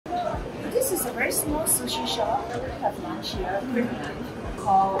This is a very small sushi shop. We have lunch here, quick lunch,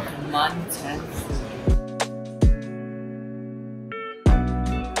 called Mountain.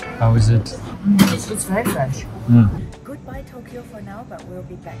 How is it? It's very fresh. Mm. Goodbye Tokyo for now, but we'll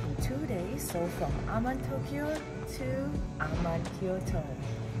be back in 2 days. So from Amman, Tokyo to Amman, Kyoto.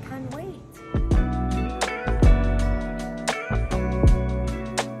 Can't wait.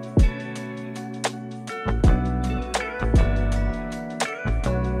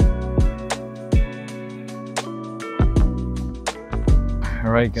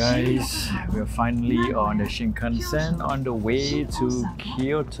 Alright guys, we're finally on the Shinkansen on the way to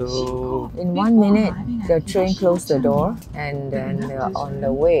Kyoto. In 1 minute, the train closed the door and then we're on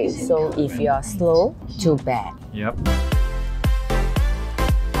the way. So if you are slow, too bad. Yep.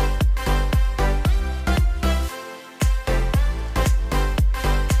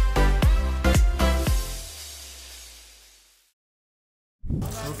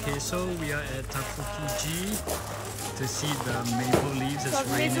 Okay, so we are at Tafukiji to see the maple leaves. It's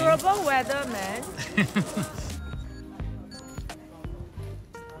raining. Miserable weather, man.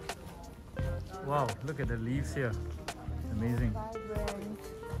 Wow, look at the leaves here. Amazing.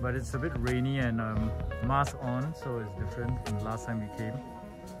 But it's a bit rainy and mask on, so it's different from the last time we came.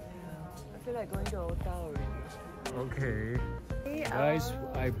 I feel like going to a hotel already. Okay. Guys,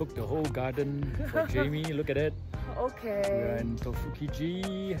 I booked the whole garden for Jamie. Look at it. Okay. We're in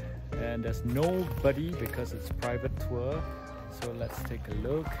Tofukiji and there's nobody because it's private tour. So let's take a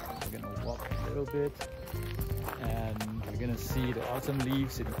look. We're gonna walk a little bit and we're gonna see the autumn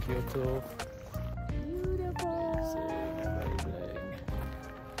leaves in Kyoto. Beautiful.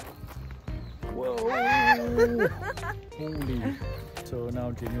 Whoa! Holy. So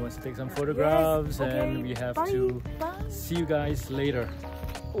now Jamie wants to take some photographs, yes, okay. And we have to see you guys later.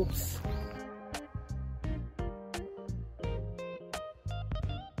 Oops.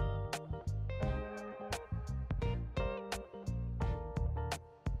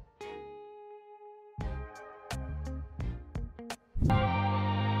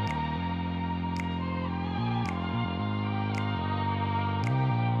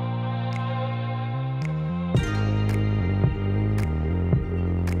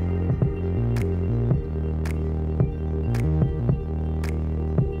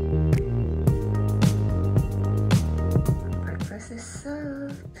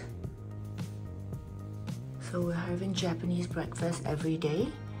 So we're having Japanese breakfast every day.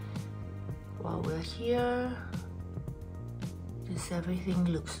 While we're here, everything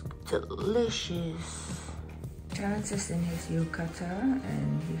looks delicious. Terrence is in his yukata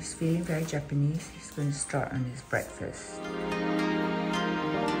and he's feeling very Japanese. He's going to start on his breakfast.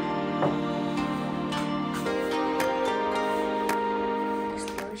 This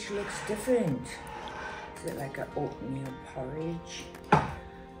porridge looks different. Is it like an oatmeal porridge?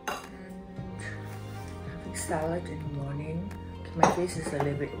 Salad in the morning. My face is a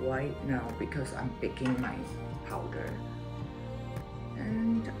little bit white now because I'm baking my powder.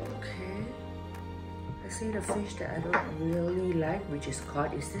 And okay, I see the fish that I don't really like, which is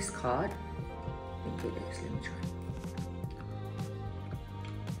cod. Is this cod? I think it is. Let me try.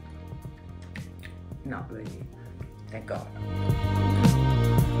 Not really. Thank God.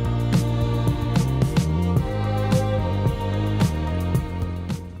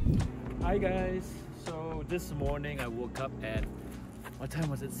 Hi guys. So this morning I woke up at, what time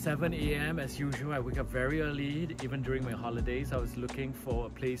was it? 7 a.m. as usual. I wake up very early, even during my holidays. I was looking for a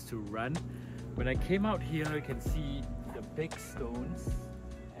place to run. When I came out here, you can see the big stones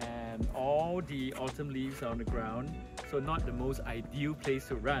and all the autumn leaves are on the ground. So not the most ideal place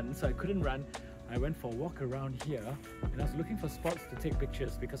to run. So I couldn't run. I went for a walk around here and I was looking for spots to take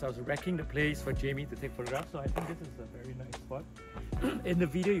pictures because I was wrecking the place for Jamie to take photographs. So I think this is a very nice spot. In the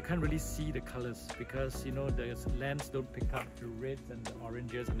video you can't really see the colors because you know the lens don't pick up the reds and the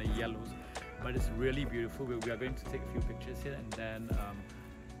oranges and the yellows, but it's really beautiful. We are going to take a few pictures here, and then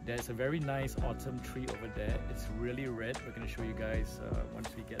there's a very nice autumn tree over there. It's really red. We're going to show you guys once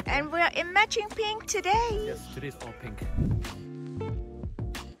we get there. And we're in matching pink today. Yes, today's all pink.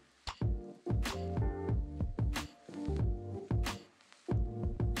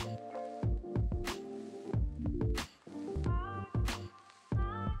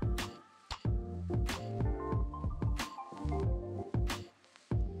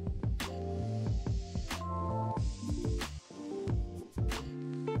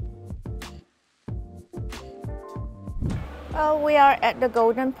 We are at the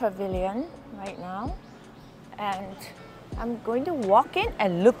Golden Pavilion right now, and I'm going to walk in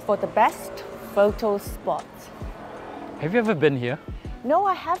and look for the best photo spots. Have you ever been here? No,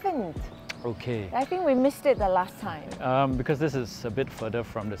 I haven't. Okay. I think we missed it the last time. Because this is a bit further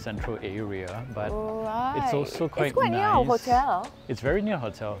from the central area, but Right. it's also quite It's quite nice. near our hotel. It's very near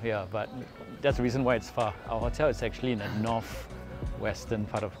hotel, yeah, but that's the reason why it's far. Our hotel is actually in the northwestern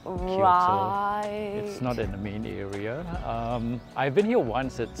part of Kyoto. Right. It's not in the main area. I've been here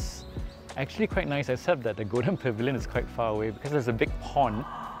once. It's actually quite nice, except that the Golden Pavilion is quite far away because there's a big pond.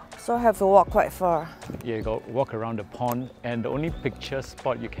 So I have to walk quite far. Yeah, you got to walk around the pond, and the only picture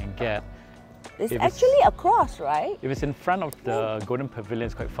spot you can get It's if actually across, right? if it's in front of the Golden Pavilion,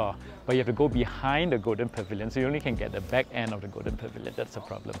 it's quite far. But you have to go behind the Golden Pavilion, so you only can get the back end of the Golden Pavilion. That's the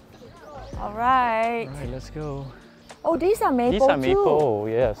problem. All right. All right, let's go. Oh, these are maple These are too. maple,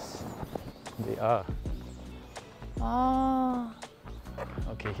 yes. They are. Ah.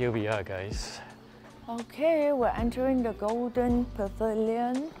 Okay, here we are, guys. Okay, we're entering the Golden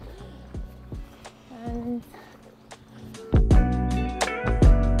Pavilion. And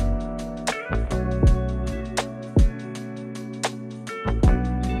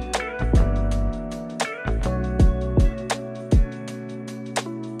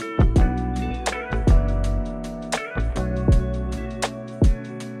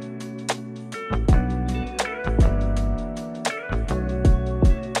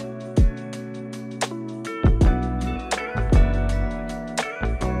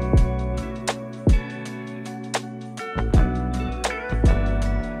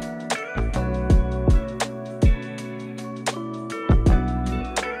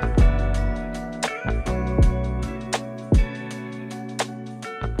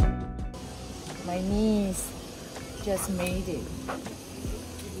my niece just made it.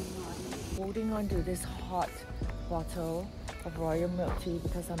 Holding on to this hot bottle of royal milk tea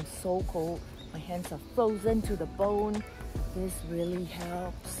because I'm so cold. My hands are frozen to the bone. This really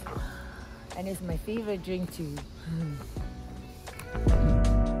helps. And it's my favorite drink too.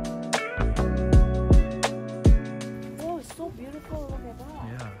 Oh, it's so beautiful. Look at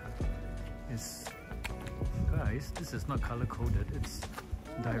that. Yeah. It's... Guys, this is not color-coded. It's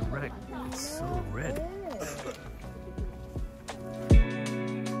direct. It's so red.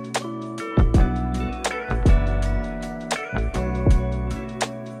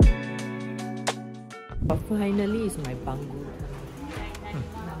 But finally, it's my Bangu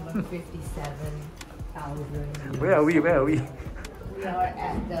number 57,000. Where are we? Where are we? We are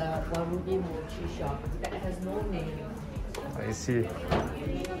at the Warubi Mochi shop that has no name. I see.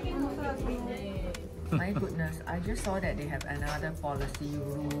 My goodness, I just saw that they have another policy,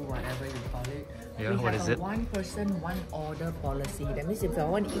 rule, whatever you call it. Yeah, we what have is a it? one person, one order policy. That means if I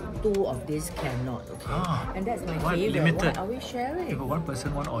want to eat 2 of this, cannot, okay? Ah, And that's my what? favorite. Limited? What are we sharing? You have a one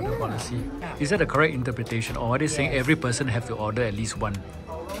person, one order Yeah. policy. Yeah. Is that the correct interpretation, or are they saying Yes. every person have to order at least one?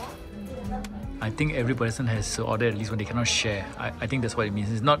 I think every person has to order at least one. They cannot share. I think that's what it means.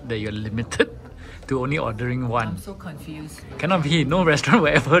 It's not that you're limited to only ordering one. I'm so confused. Cannot be. No restaurant will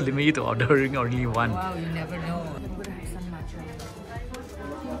ever limit you to ordering only one. Wow, you never know. I'm gonna have some matcha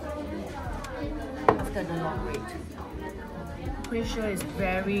after the long wait. Pretty sure it's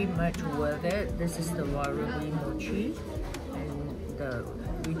very much worth it. This is the Warubi Mochi, and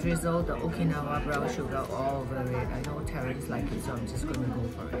we drizzle the Okinawa brown sugar all over it. I know Terrence like it, so I'm just gonna go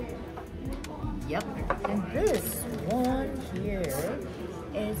for it. Yep, and this one here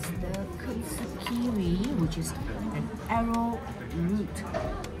is the kutsukiri, which is an arrowroot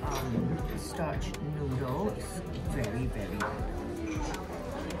starch noodle. It's very, very good.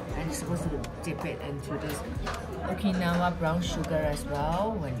 And you're supposed to dip it into this Okinawa brown sugar as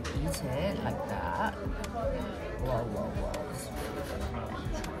well when you eat it, like that. Wow, wow, wow. It's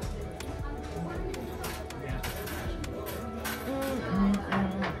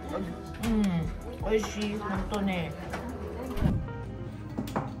Oishi, hontone.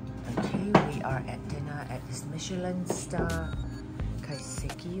 Okay, we are at dinner at this Michelin star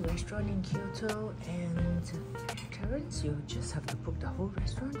Kaiseki restaurant in Kyoto, and Terrence, you just have to book the whole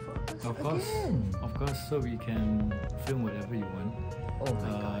restaurant for us again. Of course. So we can film whatever you want. Oh my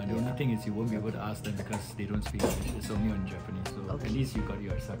god, The only thing is you won't be able to ask them because they don't speak English. It's only on Japanese. So Okay. at least you got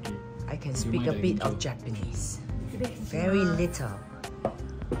your sake. I can Do you speak a mind bit letting of Joe? Japanese. Very little.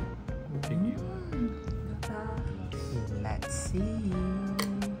 Thank you. Let's see.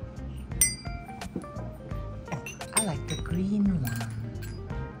 I like the green one.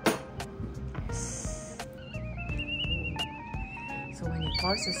 Yes. So when you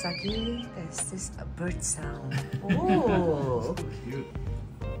pour the sake, there's this a bird sound. Oh, So cute.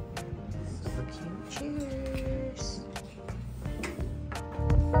 so cute. Cheers.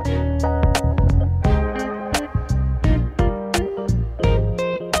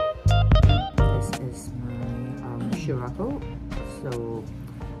 This is my Shirako. So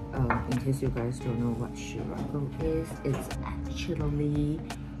in case you guys don't know what shirako is, it's actually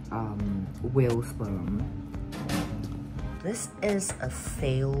whale sperm. This is a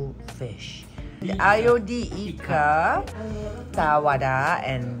sailfish. Ayodi ika, tawada,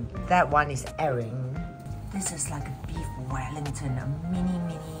 and that one is herring. This is like a beef Wellington, a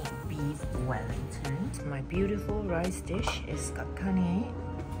mini beef Wellington. My beautiful rice dish is kakane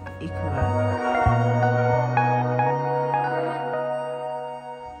ikura.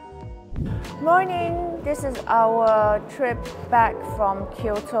 Morning! This is our trip back from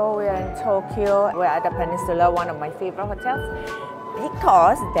Kyoto. We are in Tokyo. We're at the Peninsula, one of my favorite hotels,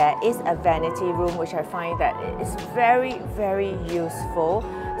 because there is a vanity room which I find that is very useful.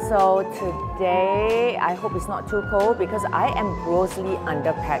 So today, I hope it's not too cold because I am grossly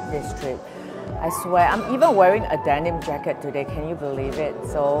underpacked this trip. I swear, I'm even wearing a denim jacket today, can you believe it?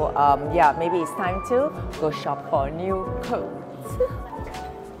 So yeah, maybe it's time to go shop for a new coat.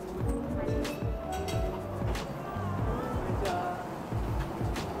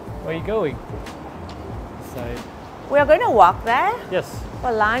 Where are you going? Side. We are going to walk there? Yes.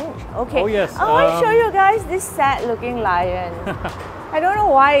 For lunch? Okay. Oh yes. I want to show you guys this sad looking lion. I don't know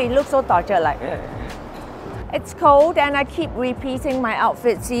why it looks so tortured like. It's cold and I keep repeating my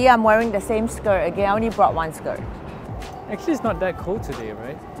outfit. See, I'm wearing the same skirt again. I only brought one skirt. Actually, it's not that cold today,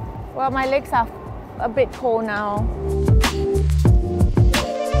 right? Well, my legs are a bit cold now.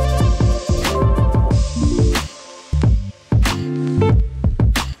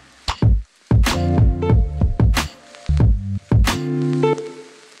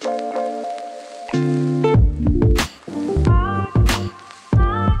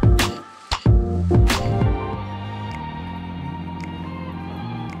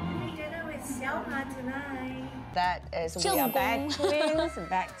 That is, we are back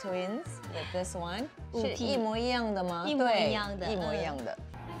twins with this one. 是一模一样的吗？一模一样的，对，一模一样的。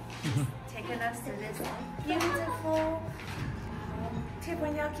Taking us to this beautiful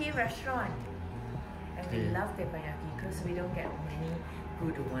teppanyaki restaurant, and we love teppanyaki because we don't get many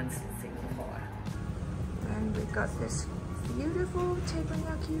good ones in Singapore. And we got this beautiful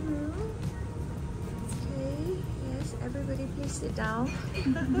teppanyaki room. Okay, yes, everybody please sit down.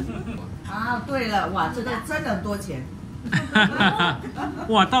 啊，对了，哇，这个真的很多钱。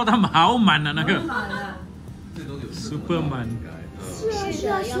哇，到他们好满啊，那个。满了。Super 满。是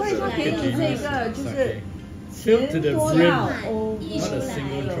啊，所以他给你这个就是，filled to the 多 brim, 要 not a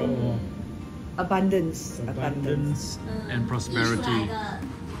single drop. abundance And prosperity.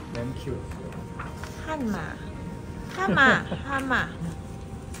 Thank you. 汉马，汉马，汉马。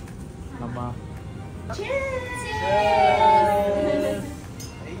妈妈。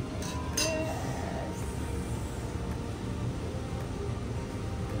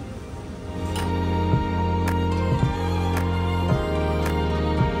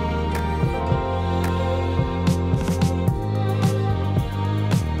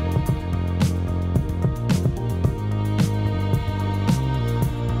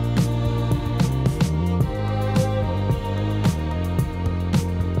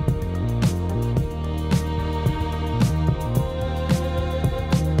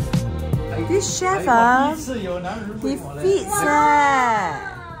This chef, he feeds her.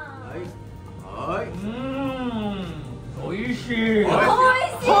 おいしい。本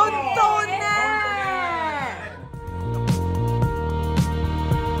当ね。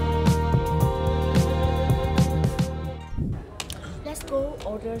Let's go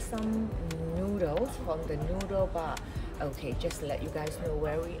order some noodles from the noodle bar. Okay, just to let you guys know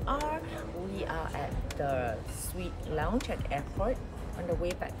where we are. We are at the Suite Lounge at airport on the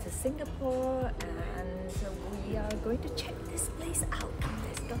way back to Singapore, and so we are going to check this place out.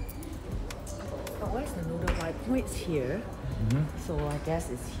 Let's go. But where's the noodle bar? It's here. So I guess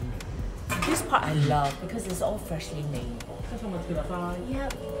it's here. This part I love because it's all freshly made.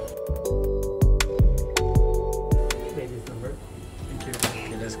 Yep. Thank you.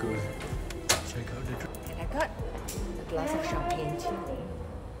 Okay, let's go. Check out the drink. And I got a glass of champagne too.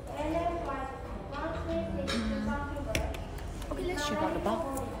 Okay, let's check out the bar.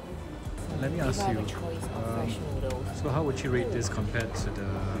 Let me ask If I you. have a choice of fresh noodles. So how would you rate this compared to the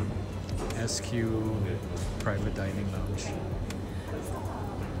SQ private dining lounge?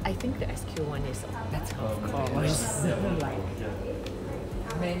 I think the SQ one is better, of course. Like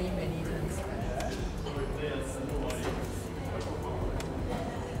many times better.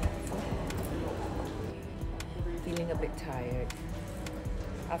 Feeling a bit tired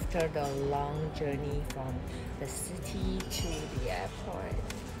after the long journey from the city to the airport.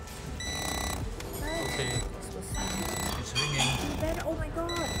 Okay. It's ringing. Then, oh my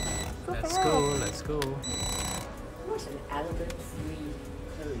god! Let's go, let's go. What's an elegant free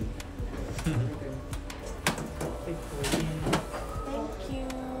curry?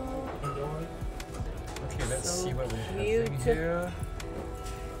 let's So see what we're cute. having here.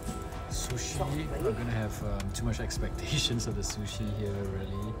 Sushi. I'm not gonna have too much expectations of the sushi here,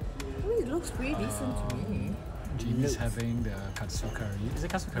 really. Oh, it looks pretty decent to me. Jamie's having the katsu curry. Is it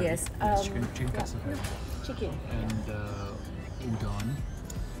katsu curry? Yes, chicken katsu curry. Chicken. And udon.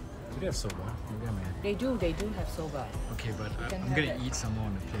 Do they have soba? Maybe I may. They do have soba. Okay, but can I'm have gonna that. eat some more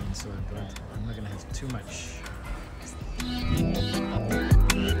on the plane, so I'm not gonna have too much.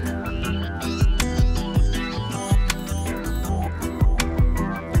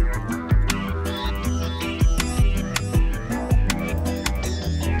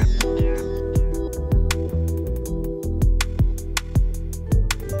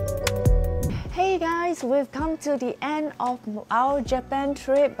 Hey guys, we've come to the end of our Japan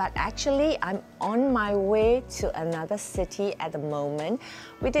trip, but actually I'm on my way to another city at the moment.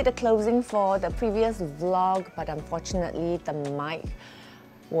 We did a closing for the previous vlog, but unfortunately the mic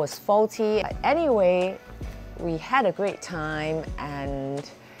was faulty. But anyway, we had a great time and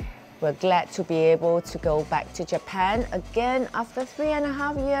we're glad to be able to go back to Japan again after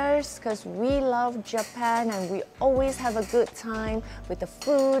 3.5 years, because we love Japan and we always have a good time with the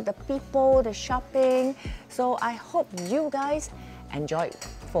food, the people, the shopping. So I hope you guys enjoyed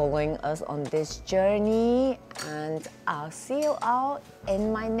following us on this journey, and I'll see you all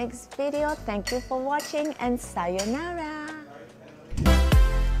in my next video. Thank you for watching and sayonara!